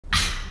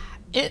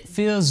it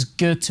feels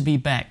good to be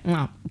back.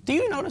 Now, do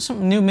you notice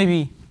something new?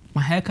 Maybe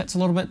my haircut's a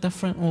little bit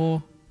different,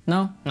 or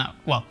no? No,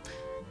 well,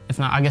 if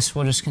not, I guess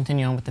we'll just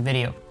continue on with the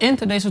video. In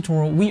today's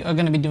tutorial, we are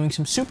gonna be doing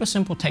some super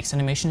simple text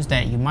animations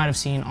that you might have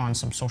seen on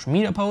some social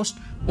media posts,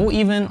 or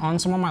even on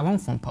some of my long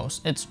form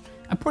posts. It's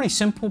a pretty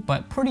simple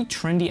but pretty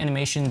trendy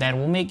animation that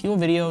will make your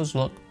videos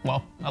look,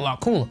 well, a lot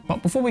cooler.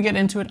 But before we get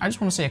into it, I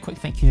just want to say a quick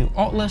thank you to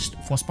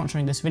Artlist for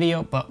sponsoring this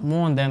video, but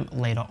more on them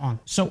later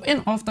on. So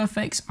in After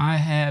Effects, I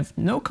have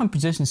no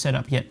composition set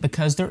up yet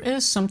because there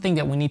is something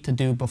that we need to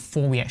do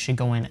before we actually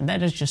go in, and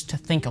that is just to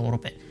think a little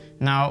bit.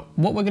 Now,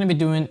 what we're going to be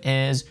doing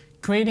is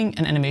creating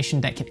an animation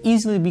that can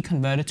easily be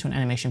converted to an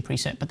animation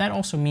preset, but that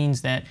also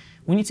means that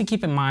we need to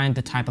keep in mind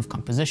the type of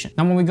composition.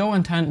 Now, when we go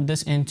and turn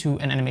this into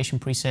an animation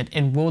preset,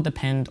 it will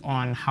depend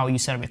on how you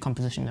set up your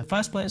composition in the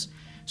first place.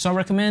 So I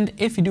recommend,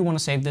 if you do want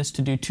to save this,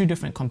 to do two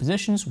different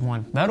compositions,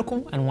 one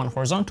vertical and one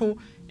horizontal,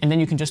 and then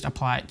you can just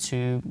apply it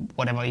to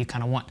whatever you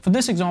kind of want. For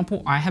this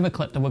example, I have a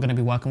clip that we're going to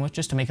be working with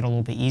just to make it a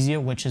little bit easier,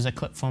 which is a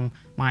clip from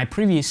my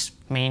previous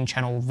main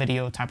channel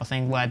video type of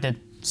thing where I did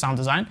sound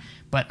design.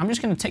 But I'm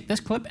just going to take this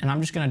clip and I'm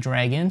just going to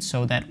drag in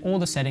so that all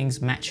the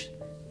settings match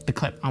the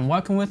clip I'm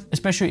working with,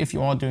 especially if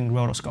you are doing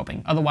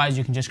rotoscoping. Otherwise,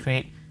 you can just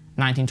create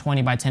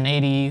 1920 by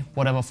 1080,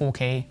 whatever,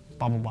 4K,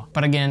 blah, blah, blah.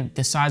 But again,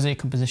 the size of your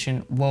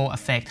composition will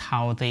affect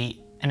how the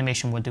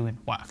animation we're doing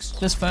works.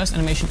 This first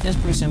animation is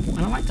pretty simple,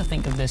 and I like to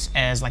think of this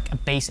as like a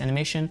base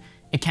animation.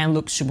 It can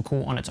look super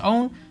cool on its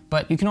own,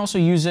 but you can also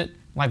use it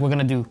like we're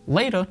gonna do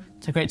later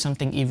to create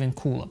something even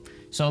cooler.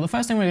 So the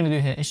first thing we're gonna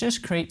do here is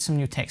just create some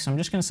new text. So I'm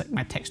just gonna set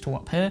my text tool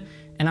up here,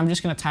 and I'm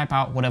just gonna type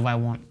out whatever I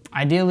want.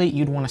 Ideally,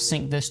 you'd wanna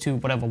sync this to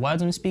whatever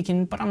words I'm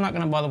speaking, but I'm not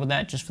gonna bother with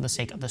that just for the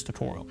sake of this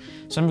tutorial.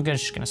 So I'm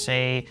just gonna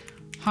say,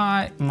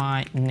 hi,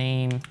 my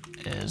name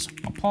is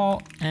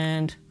Mapal,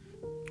 and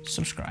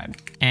subscribe.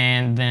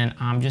 And then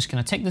I'm just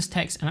gonna take this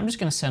text and I'm just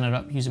gonna set it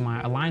up using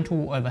my align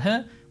tool over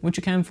here, which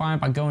you can find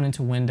by going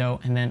into window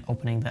and then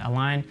opening the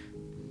align.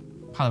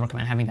 Highly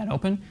recommend having that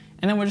open.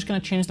 And then we're just gonna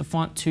change the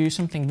font to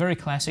something very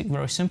classic,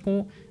 very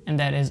simple, and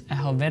that is a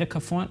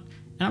Helvetica font.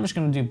 And I'm just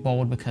gonna do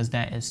bold because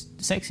that is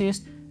the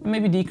sexiest, and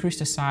maybe decrease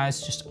the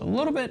size just a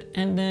little bit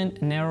and then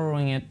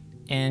narrowing it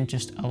in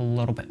just a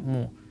little bit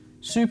more.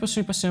 Super,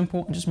 super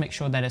simple, and just make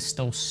sure that it's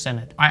still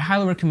centered. I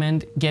highly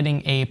recommend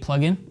getting a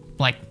plugin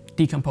like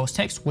Decompose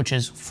Text, which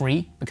is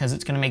free because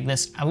it's gonna make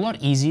this a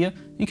lot easier.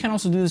 You can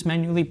also do this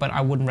manually, but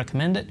I wouldn't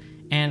recommend it.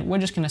 And we're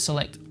just gonna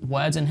select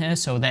words in here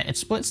so that it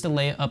splits the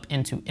layer up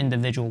into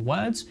individual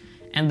words.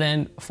 And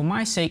then for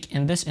my sake,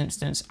 in this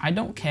instance, I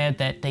don't care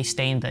that they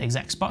stay in the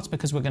exact spots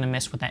because we're gonna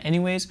mess with that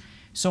anyways.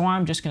 So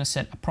I'm just gonna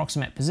set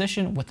approximate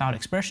position without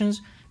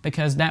expressions,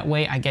 because that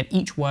way I get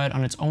each word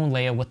on its own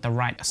layer with the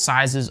right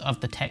sizes of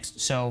the text.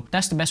 So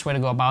that's the best way to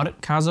go about it.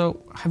 Kazo,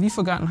 have you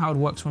forgotten how it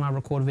works when I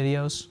record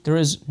videos? There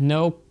is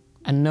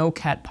a no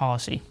cat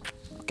policy,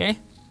 okay?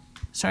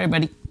 Sorry,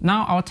 buddy.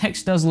 Now our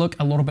text does look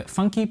a little bit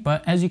funky,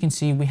 but as you can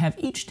see, we have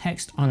each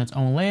text on its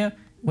own layer,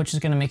 which is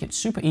gonna make it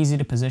super easy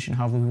to position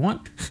however we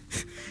want,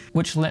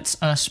 which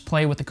lets us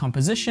play with the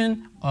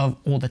composition of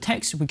all the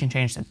text. We can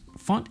change the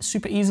font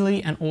super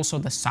easily and also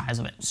the size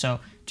of it. So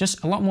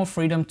just a lot more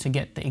freedom to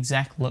get the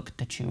exact look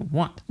that you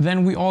want.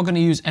 Then we are gonna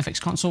use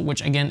FX Console,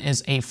 which again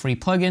is a free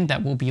plugin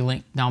that will be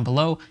linked down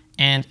below.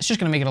 And it's just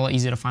gonna make it a lot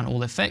easier to find all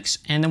the effects.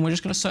 And then we're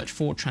just gonna search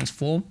for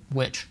transform,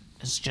 which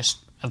is just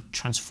a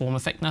transform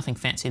effect, nothing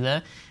fancy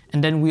there.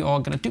 And then we are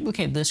gonna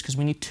duplicate this because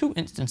we need two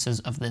instances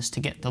of this to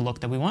get the look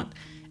that we want.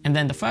 And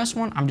then the first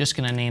one, I'm just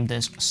gonna name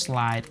this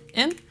slide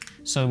in,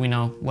 so we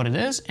know what it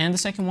is. And the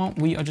second one,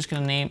 we are just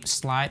gonna name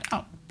slide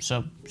out.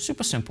 So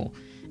super simple.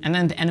 And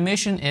then the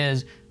animation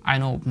is, I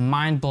know,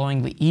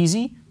 mind-blowingly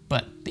easy,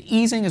 but the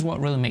easing is what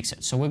really makes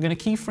it. So we're gonna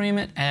keyframe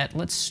it at,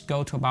 let's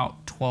go to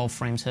about 12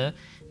 frames here.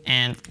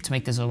 And to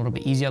make this a little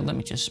bit easier, let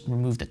me just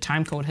remove the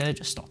time code here,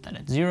 just start that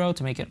at 0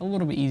 to make it a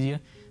little bit easier.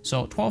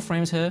 So 12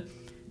 frames here,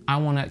 I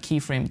wanna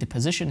keyframe the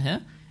position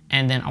here,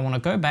 and then I wanna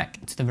go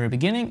back to the very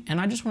beginning, and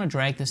I just wanna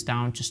drag this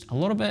down just a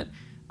little bit.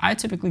 I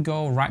typically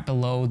go right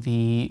below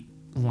the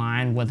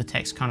line where the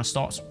text kind of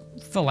starts.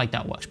 Feel like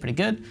that works pretty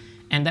good.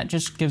 And that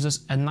just gives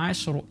us a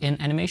nice little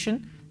in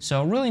animation.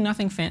 So really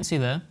nothing fancy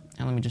there.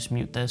 And let me just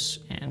mute this,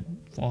 and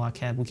for all I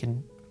care, we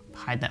can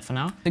hide that for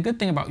now. The good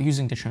thing about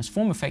using the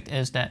transform effect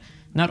is that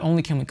not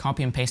only can we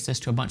copy and paste this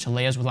to a bunch of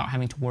layers without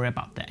having to worry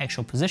about the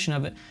actual position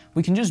of it,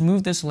 we can just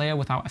move this layer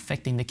without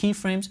affecting the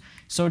keyframes.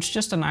 So it's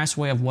just a nice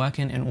way of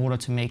working in order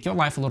to make your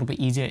life a little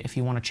bit easier if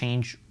you want to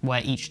change where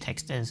each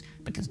text is,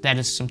 because that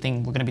is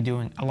something we're going to be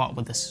doing a lot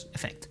with this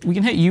effect. We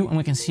can hit U and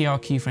we can see our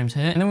keyframes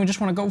here, and then we just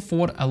want to go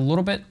forward a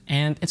little bit,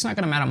 and it's not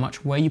going to matter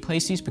much where you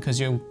place these because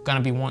you're going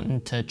to be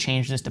wanting to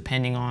change this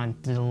depending on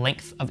the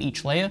length of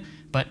each layer.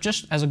 But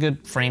just as a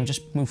good frame,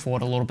 just move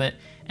forward a little bit,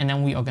 and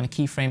then we are going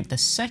to keyframe the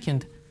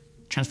second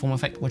transform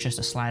effect, which is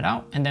to slide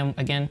out, and then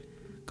again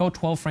go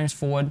 12 frames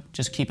forward,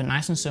 just keep it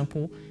nice and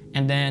simple,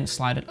 and then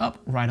slide it up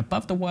right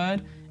above the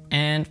word,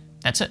 and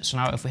that's it. So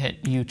now if we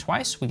hit U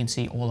twice, we can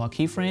see all our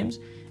keyframes.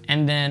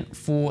 And then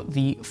for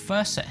the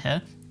first set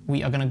here,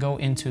 we are going to go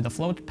into the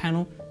float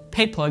panel,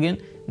 paid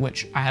plugin,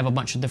 which I have a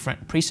bunch of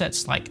different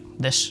presets like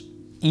this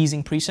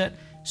easing preset.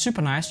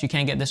 Super nice. You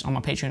can get this on my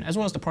Patreon as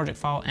well as the project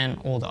file and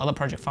all the other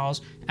project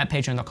files at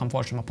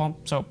patreon.com/Mapal.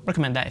 So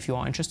recommend that if you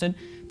are interested.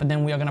 But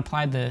then we are going to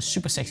apply the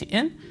super sexy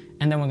in,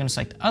 and then we're going to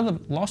select the other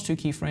last two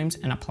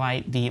keyframes and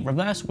apply the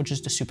reverse, which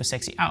is the super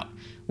sexy out,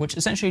 which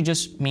essentially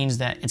just means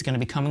that it's going to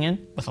be coming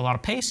in with a lot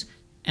of pace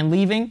and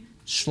leaving,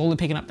 slowly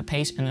picking up the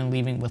pace and then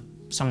leaving with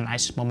some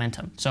nice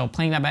momentum. So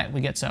playing that back,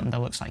 we get something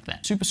that looks like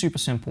that. Super, super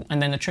simple.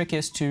 And then the trick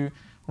is to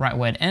right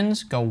where it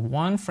ends, go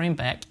one frame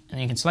back, and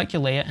you can select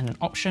your layer and then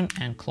option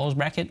and close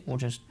bracket, or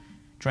just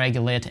drag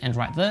your layer to end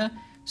right there,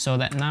 so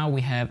that now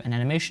we have an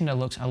animation that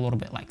looks a little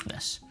bit like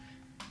this.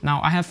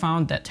 Now I have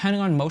found that turning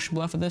on motion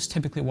blur for this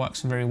typically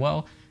works very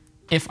well.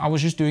 If I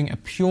was just doing a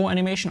pure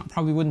animation, I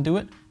probably wouldn't do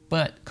it,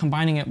 but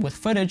combining it with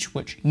footage,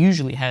 which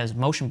usually has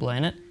motion blur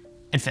in it,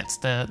 it fits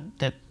the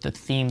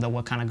theme that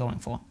we're kind of going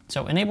for.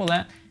 So enable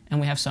that,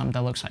 and we have something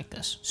that looks like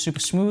this. Super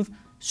smooth,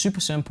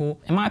 super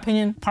simple. In my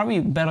opinion, probably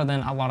better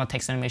than a lot of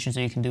text animations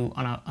that you can do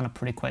on a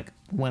pretty quick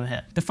whim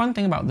hit. The fun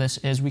thing about this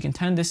is we can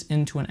turn this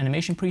into an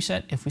animation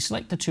preset. If we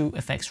select the two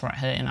effects right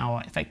here in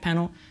our effect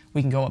panel,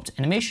 we can go up to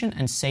animation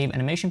and save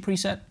animation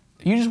preset.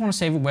 You just want to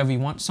save it wherever you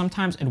want.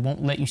 Sometimes it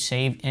won't let you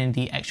save in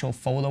the actual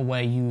folder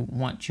where you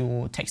want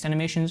your text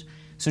animations.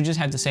 So you just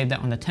have to save that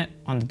on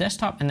the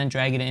desktop and then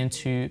drag it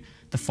into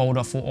the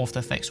folder for After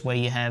Effects where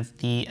you have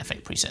the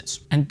effect presets.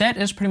 And that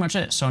is pretty much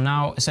it. So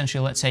now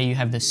essentially, let's say you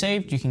have this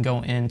saved, you can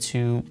go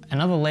into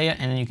another layer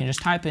and then you can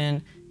just type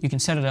in, you can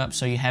set it up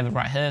so you have it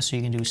right here. So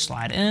you can do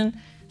slide in,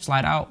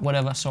 slide out,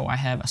 whatever. So I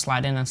have a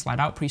slide in and slide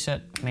out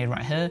preset made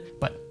right here.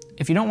 But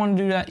if you don't want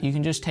to do that, you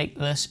can just take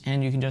this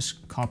and you can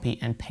just copy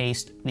and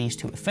paste these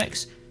two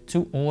effects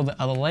to all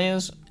the other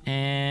layers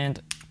and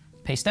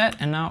paste that.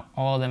 And now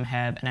all of them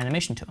have an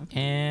animation to them.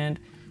 And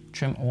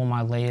trim all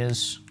my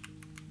layers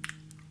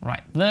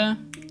right there,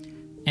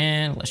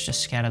 and let's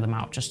just scatter them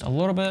out just a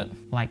little bit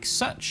like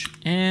such,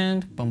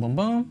 and boom, boom,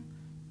 boom,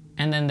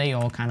 and then they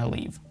all kind of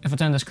leave. If I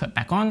turn this clip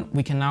back on,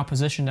 we can now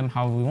position them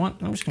however we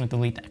want. I'm just going to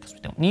delete that because we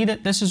don't need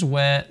it. This is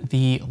where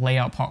the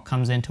layout part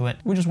comes into it.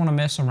 We just want to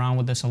mess around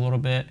with this a little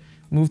bit,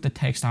 move the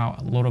text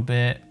out a little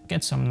bit,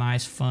 get some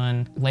nice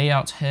fun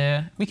layouts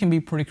here. We can be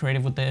pretty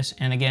creative with this,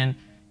 and again,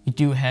 you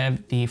do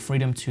have the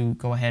freedom to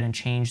go ahead and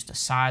change the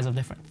size of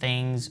different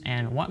things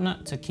and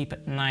whatnot to keep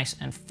it nice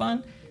and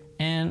fun.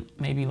 And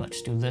maybe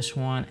let's do this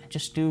one and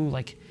just do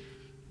like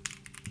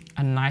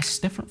a nice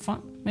different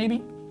font,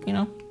 maybe, you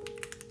know,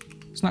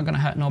 it's not gonna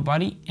hurt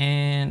nobody.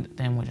 And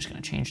then we're just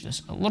gonna change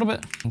this a little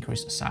bit,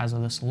 increase the size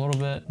of this a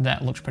little bit.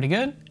 That looks pretty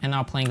good. And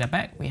now playing that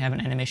back, we have an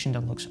animation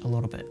that looks a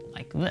little bit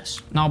like this.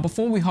 Now,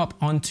 before we hop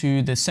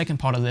onto the second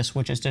part of this,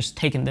 which is just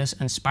taking this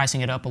and spicing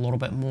it up a little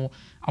bit more,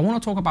 I wanna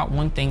talk about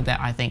one thing that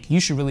I think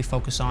you should really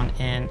focus on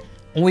in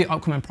all your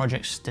upcoming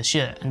projects this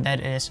year, and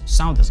that is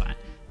sound design,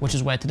 which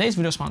is where today's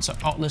video sponsor,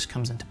 Artlist,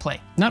 comes into play.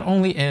 Not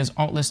only is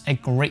Artlist a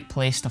great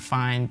place to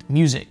find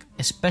music,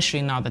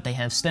 especially now that they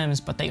have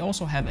stems, but they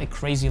also have a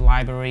crazy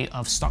library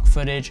of stock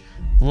footage,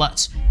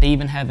 LUTs. They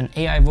even have an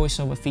AI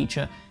voiceover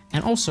feature,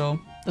 and also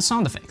the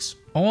sound effects.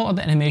 All of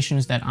the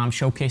animations that I'm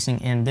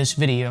showcasing in this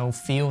video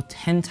feel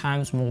 10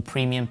 times more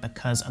premium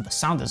because of the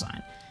sound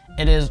design.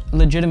 It is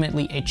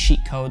legitimately a cheat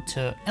code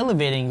to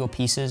elevating your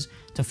pieces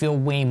to feel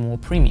way more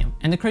premium.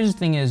 And the crazy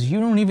thing is, you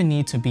don't even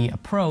need to be a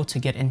pro to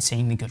get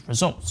insanely good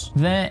results.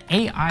 Their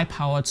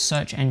AI-powered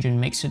search engine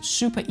makes it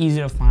super easy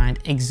to find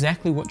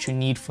exactly what you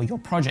need for your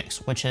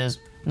projects, which is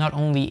not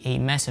only a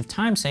massive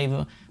time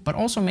saver, but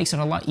also makes it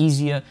a lot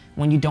easier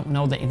when you don't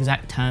know the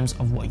exact terms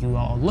of what you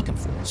are looking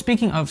for.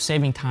 Speaking of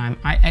saving time,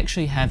 I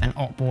actually have an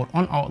artboard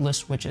on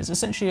Artlist, which is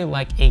essentially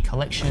like a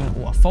collection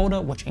or a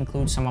folder, which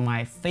includes some of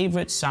my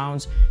favorite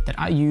sounds that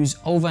I use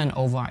over and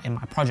over in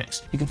my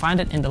projects. You can find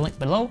it in the link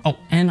below. Oh,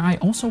 and I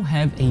also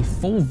have a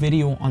full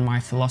video on my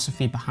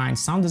philosophy behind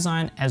sound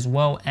design, as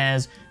well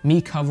as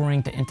me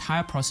covering the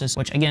entire process,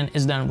 which again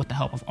is done with the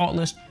help of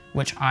Artlist,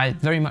 which I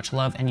very much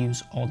love and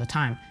use all the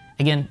time.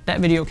 Again, that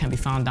video can be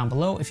found down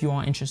below if you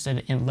are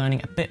interested in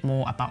learning a bit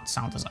more about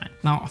sound design.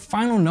 Now, a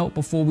final note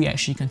before we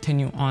actually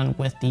continue on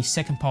with the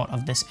second part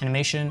of this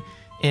animation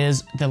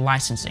is the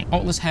licensing.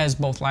 Artlist has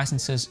both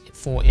licenses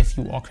for if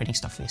you are creating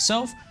stuff for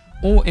yourself,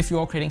 or if you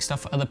are creating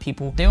stuff for other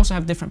people. They also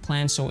have different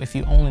plans, so if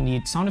you only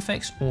need sound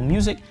effects or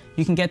music,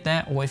 you can get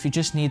that, or if you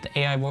just need the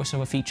AI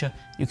voiceover feature,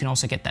 you can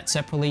also get that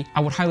separately. I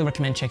would highly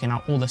recommend checking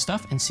out all the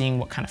stuff and seeing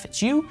what kind of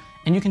fits you,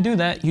 and you can do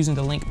that using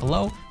the link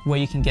below, where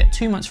you can get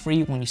 2 months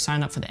free when you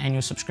sign up for the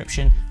annual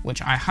subscription,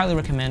 which I highly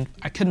recommend.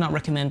 I could not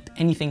recommend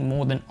anything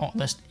more than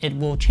Artlist. It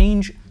will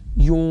change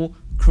your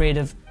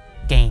creative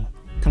game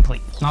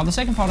completely. Now, the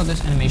second part of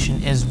this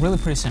animation is really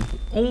pretty simple.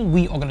 All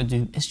we are gonna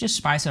do is just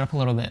spice it up a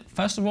little bit.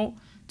 First of all,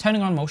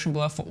 turning on motion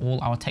blur for all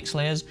our text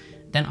layers.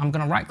 Then I'm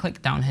gonna right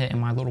click down here in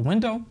my little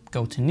window,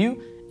 go to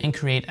new, and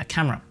create a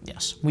camera.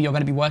 Yes, we are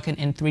gonna be working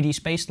in 3D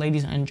space,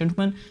 ladies and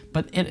gentlemen,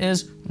 but it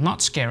is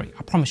not scary,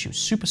 I promise you,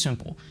 super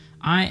simple.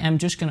 I am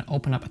just gonna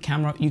open up a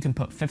camera. You can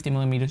put 50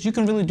 millimeters. You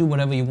can really do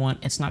whatever you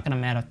want. It's not gonna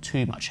matter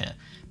too much here.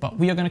 But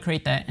we are gonna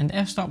create that, and the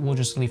f-stop we'll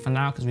just leave for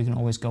now because we can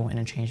always go in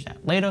and change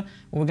that later.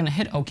 But we're gonna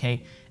hit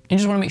OK, and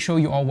just wanna make sure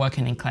you are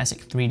working in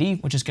classic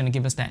 3D, which is gonna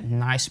give us that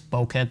nice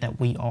bokeh that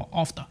we are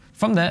after.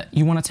 From there,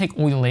 you wanna take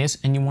all your layers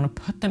and you wanna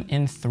put them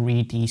in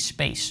 3D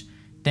space.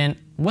 Then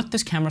with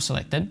this camera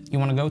selected, you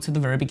wanna go to the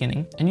very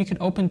beginning, and you can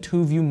open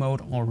 2 view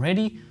mode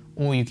already,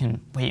 or you can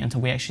wait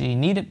until we actually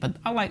need it, but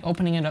I like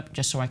opening it up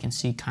just so I can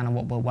see kind of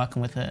what we're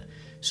working with here.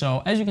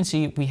 So as you can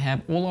see, we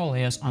have all our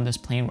layers on this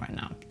plane right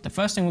now. The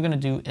first thing we're gonna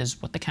do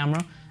is with the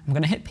camera, I'm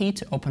gonna hit P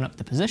to open up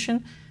the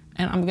position,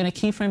 and I'm gonna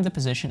keyframe the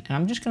position, and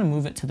I'm just gonna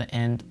move it to the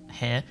end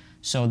here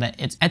so that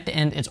it's at the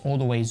end, it's all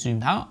the way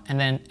zoomed out. And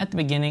then at the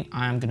beginning,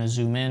 I'm gonna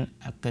zoom in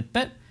a good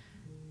bit,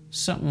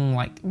 something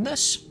like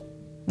this.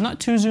 Not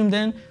too zoomed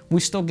in,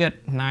 we still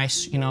get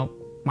nice, you know,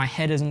 my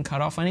head isn't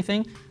cut off or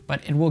anything,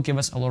 but it will give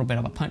us a little bit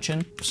of a punch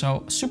in.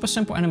 So super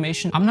simple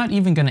animation. I'm not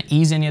even gonna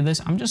ease any of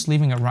this, I'm just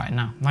leaving it right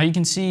now. Now you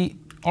can see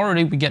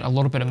already we get a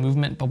little bit of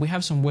movement, but we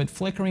have some weird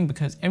flickering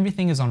because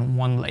everything is on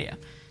one layer.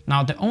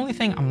 Now the only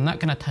thing I'm not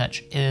gonna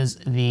touch is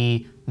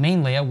the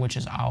main layer, which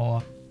is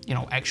our, you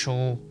know,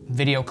 actual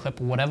video clip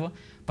or whatever.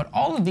 But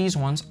all of these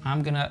ones,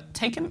 I'm gonna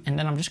take them and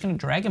then I'm just gonna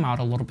drag them out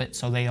a little bit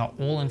so they are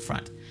all in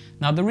front.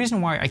 Now the reason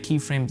why I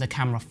keyframe the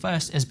camera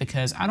first is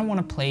because I don't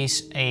wanna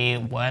place a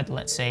word,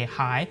 let's say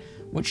hi,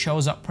 which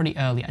shows up pretty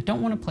early. I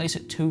don't wanna place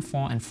it too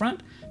far in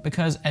front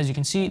because as you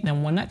can see,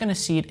 then we're not gonna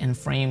see it in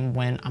frame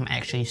when I'm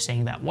actually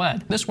saying that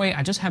word. This way,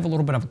 I just have a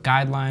little bit of a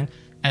guideline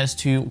as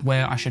to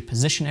where I should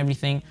position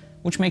everything,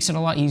 which makes it a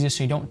lot easier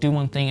so you don't do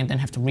one thing and then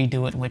have to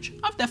redo it, which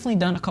I've definitely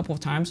done a couple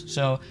of times.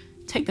 So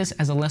take this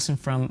as a lesson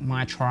from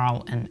my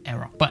trial and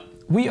error. But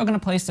we are gonna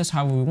place this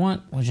however we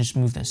want. We'll just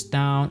move this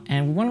down,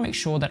 and we wanna make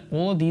sure that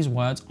all of these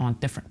words are on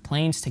different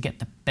planes to get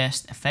the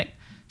best effect.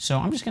 So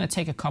I'm just gonna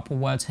take a couple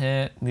words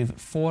here, move it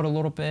forward a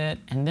little bit,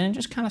 and then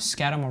just kind of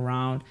scatter them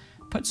around,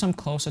 put some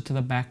closer to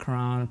the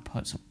background,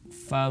 put some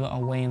further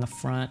away in the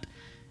front,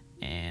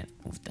 and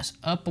move this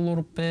up a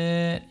little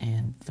bit,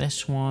 and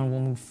this one will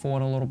move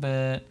forward a little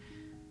bit,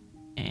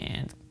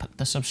 and put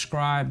the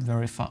subscribe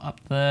very far up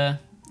there,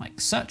 like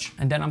such.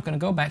 And then I'm gonna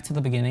go back to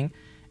the beginning,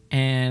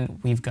 and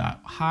we've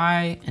got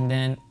hi, and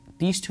then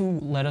these two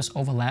letters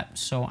overlap,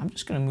 so I'm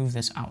just gonna move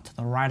this out to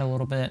the right a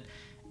little bit,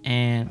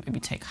 and maybe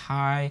take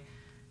hi,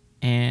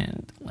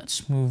 and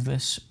let's move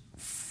this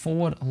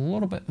forward a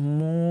little bit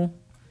more,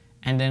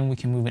 and then we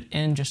can move it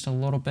in just a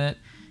little bit.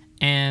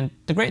 And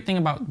the great thing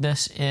about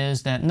this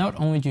is that not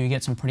only do you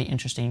get some pretty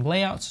interesting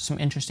layouts, some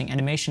interesting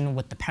animation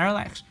with the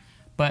parallax,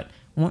 but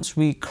once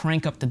we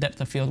crank up the depth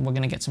of field, we're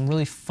gonna get some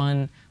really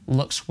fun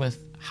looks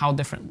with how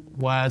different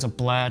words are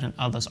blurred and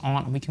others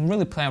aren't. We can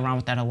really play around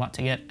with that a lot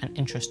to get an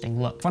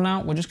interesting look. For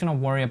now, we're just gonna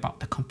worry about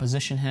the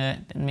composition here,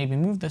 then maybe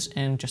move this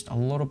in just a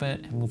little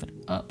bit and move it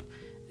up.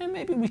 And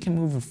maybe we can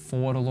move it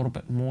forward a little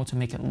bit more to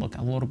make it look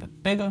a little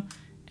bit bigger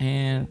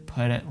and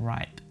put it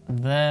right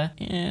there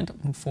and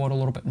move forward a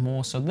little bit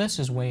more. So this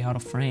is way out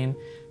of frame.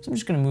 So I'm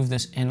just gonna move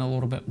this in a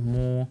little bit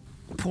more.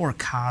 Poor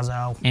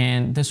Kazo.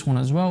 And this one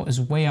as well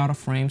is way out of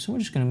frame. So we're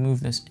just gonna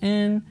move this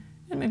in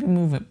and maybe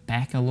move it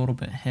back a little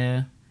bit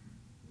here.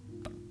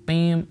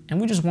 Bam.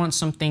 And we just want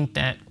something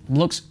that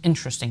looks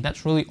interesting.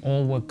 That's really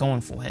all we're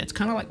going for here. It's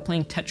kind of like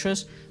playing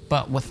Tetris,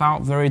 but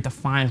without very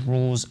defined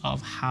rules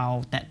of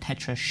how that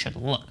Tetris should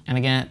look. And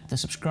again, the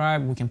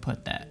subscribe, we can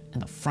put that in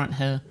the front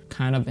here,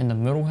 kind of in the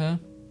middle here.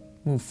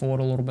 Move forward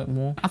a little bit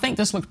more. I think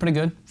this looks pretty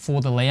good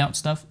for the layout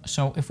stuff.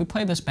 So if we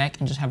play this back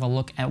and just have a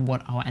look at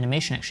what our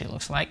animation actually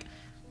looks like.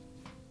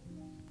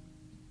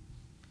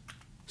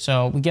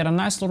 So we get a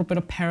nice little bit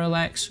of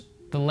parallax.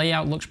 The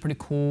layout looks pretty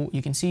cool.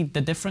 You can see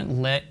the different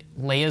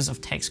layers of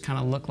text kind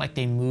of look like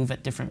they move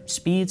at different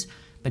speeds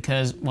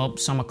because, well,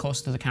 some are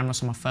closer to the camera,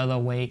 some are further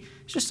away.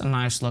 It's just a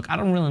nice look. I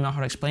don't really know how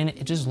to explain it.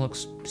 It just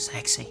looks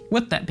sexy.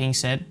 With that being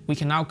said, we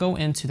can now go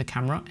into the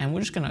camera and we're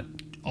just gonna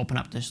open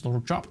up this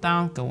little drop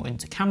down, go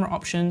into camera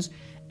options,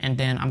 and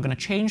then I'm gonna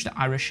change the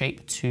iris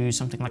shape to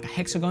something like a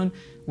hexagon,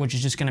 which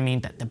is just gonna mean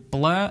that the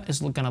blur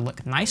is gonna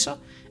look nicer.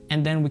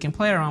 And then we can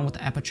play around with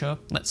the aperture.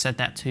 Let's set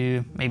that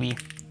to maybe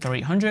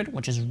 300,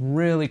 which is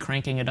really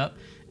cranking it up.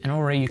 And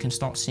already you can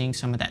start seeing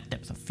some of that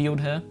depth of field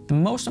here. The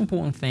most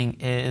important thing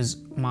is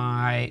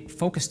my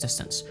focus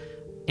distance,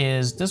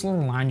 is this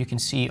little line you can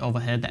see over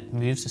here that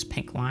moves, this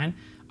pink line.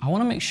 I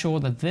wanna make sure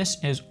that this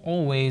is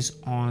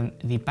always on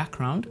the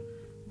background.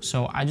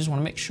 So I just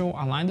wanna make sure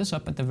I line this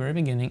up at the very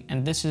beginning.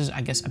 And this is,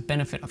 I guess, a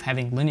benefit of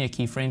having linear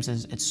keyframes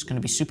is it's gonna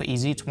be super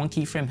easy. It's one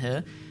keyframe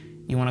here.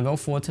 You wanna go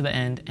forward to the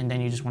end and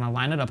then you just wanna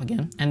line it up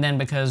again. And then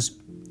because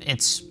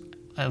it's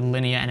a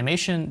linear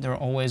animation, they're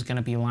always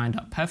gonna be lined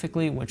up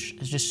perfectly, which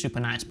is just super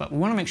nice. But we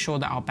wanna make sure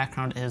that our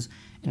background is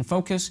in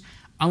focus,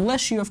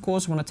 unless you, of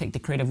course, wanna take the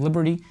creative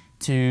liberty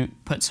to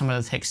put some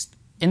of the text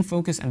in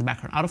focus and the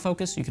background out of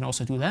focus. You can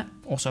also do that.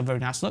 Also a very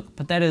nice look,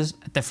 but that is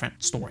a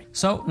different story.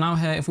 So now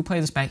here, if we play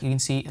this back, you can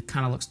see it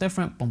kind of looks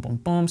different. Boom, boom,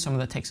 boom. Some of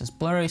the text is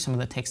blurry, some of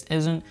the text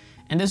isn't.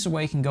 And this is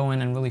where you can go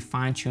in and really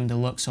fine tune the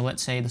look. So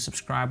let's say the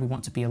subscribe, we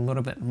want to be a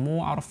little bit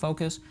more out of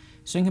focus.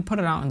 So you can put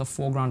it out in the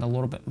foreground a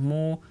little bit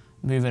more,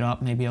 move it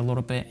up maybe a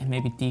little bit, and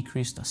maybe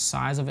decrease the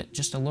size of it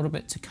just a little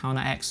bit to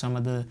counteract some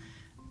of the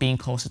being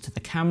closer to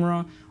the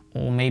camera.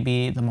 Or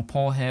maybe the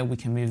Mapal here, we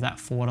can move that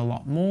forward a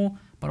lot more,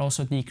 but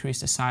also decrease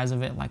the size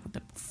of it like we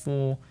did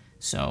before,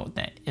 so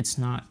that it's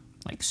not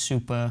like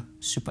super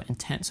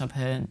intense up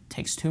here and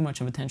takes too much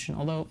of attention,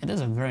 although it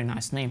is a very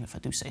nice name if I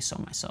do say so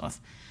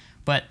myself.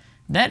 But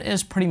that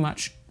is pretty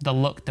much the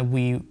look that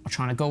we are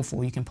trying to go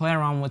for. You can play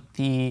around with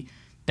the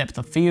depth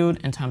of field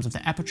in terms of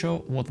the aperture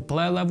or the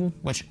blur level,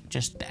 which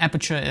just the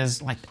aperture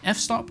is like the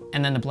f-stop,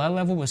 and then the blur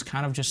level is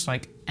kind of just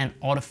like an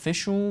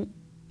artificial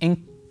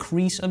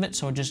increase of it,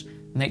 so it just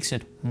makes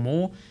it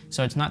more.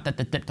 So it's not that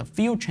the depth of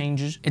field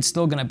changes, it's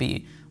still gonna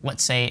be,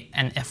 let's say,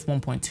 an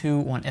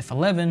f1.2 or an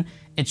f11,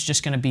 it's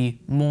just gonna be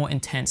more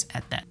intense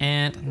at that.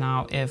 And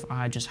now if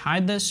I just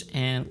hide this,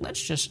 and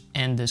let's just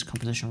end this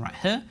composition right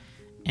here,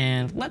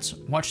 and let's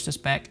watch this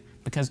back,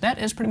 because that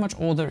is pretty much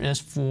all there is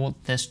for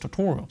this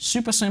tutorial.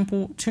 Super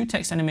simple, 2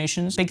 text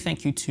animations. Big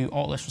thank you to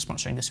Artlist for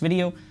sponsoring this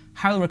video.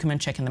 Highly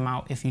recommend checking them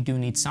out if you do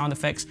need sound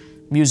effects,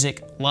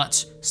 music,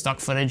 LUTs, stock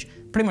footage,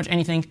 pretty much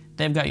anything,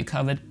 they've got you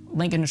covered.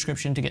 Link in the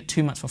description to get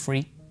 2 months for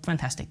free.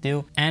 Fantastic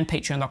deal. And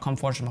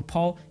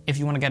patreon.com/Mapal if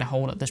you want to get a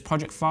hold of this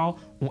project file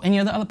or any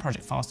other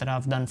project files that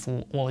I've done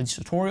for all of these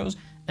tutorials,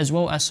 as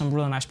well as some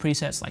really nice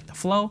presets like the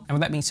flow. And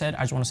with that being said,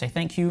 I just want to say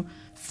thank you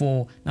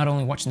for not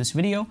only watching this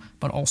video,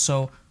 but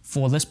also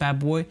for this bad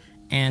boy.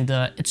 And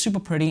it's super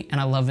pretty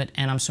and I love it,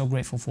 and I'm so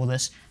grateful for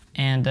this.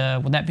 And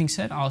with that being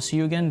said, I'll see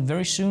you again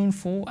very soon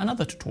for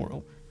another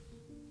tutorial.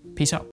 Peace out.